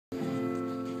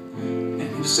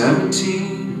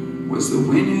17 was the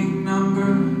winning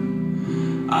number,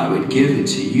 I would give it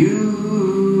to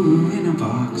you in a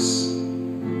box.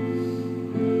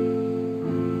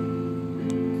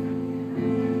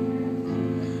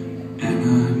 And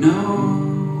I know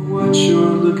what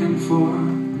you're looking for.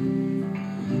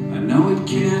 I know it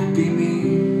can't be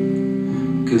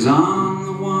me, 'cause I'm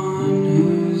the one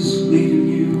who's leading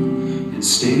you and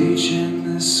staging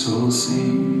this whole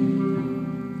scene.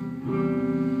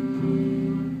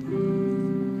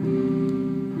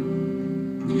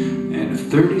 And if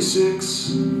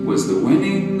 36 was the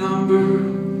winning number,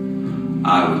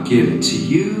 I would give it to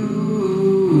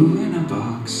you in a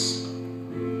box.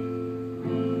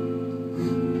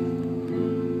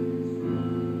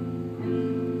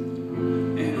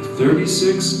 And if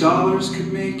 $36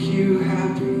 could make you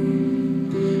happy,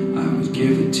 I would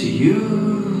give it to you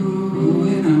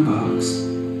in a box.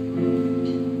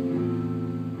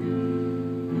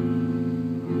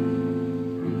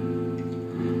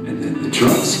 And then the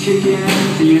drugs kick in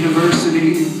at the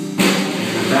university.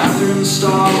 In the bathroom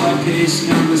stall I pace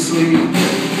nervously.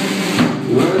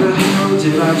 Where the hell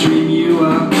did I dream you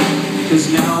up? 'Cause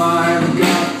now I've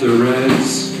got the reds.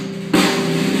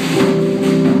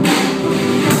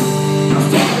 I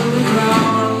follow the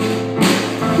crowd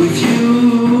with you.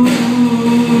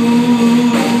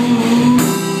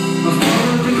 I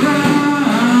follow the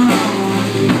crowd.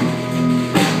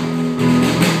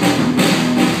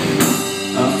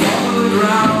 I follow the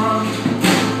ground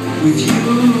with you.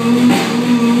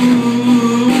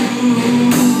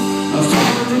 I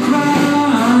follow the ground.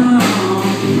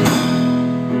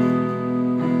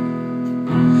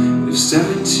 If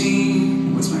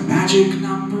 17 was my magic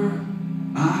number,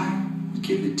 I would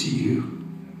give it to you,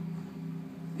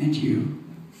 and you,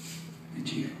 and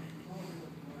you,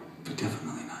 but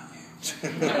definitely not you.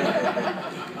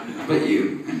 But you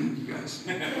and you guys.